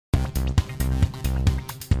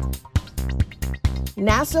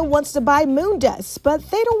NASA wants to buy moon dust, but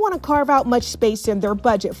they don't want to carve out much space in their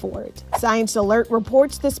budget for it. Science Alert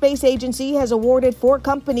reports the space agency has awarded 4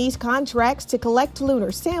 companies contracts to collect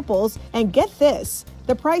lunar samples, and get this,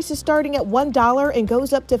 the price is starting at $1 and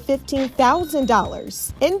goes up to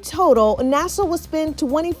 $15,000. In total, NASA will spend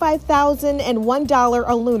 $25,001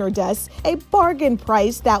 on lunar dust, a bargain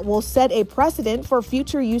price that will set a precedent for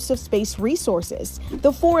future use of space resources.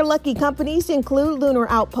 The 4 lucky companies include Lunar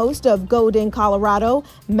Outpost of Golden, Colorado,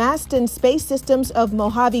 Masten Space Systems of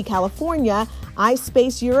Mojave, California,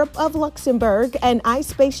 iSpace Europe of Luxembourg, and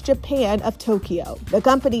iSpace Japan of Tokyo. The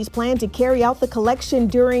companies plan to carry out the collection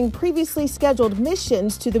during previously scheduled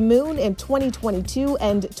missions to the moon in 2022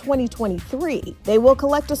 and 2023. They will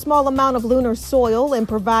collect a small amount of lunar soil and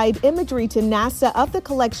provide imagery to NASA of the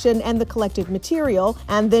collection and the collected material,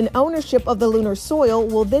 and then ownership of the lunar soil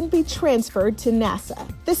will then be transferred to NASA.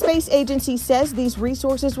 The space agency says these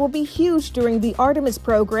resources will be huge during the Artemis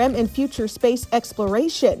program and future space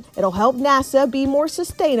exploration. It'll help NASA be more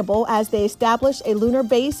sustainable as they establish a lunar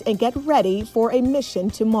base and get ready for a mission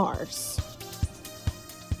to Mars.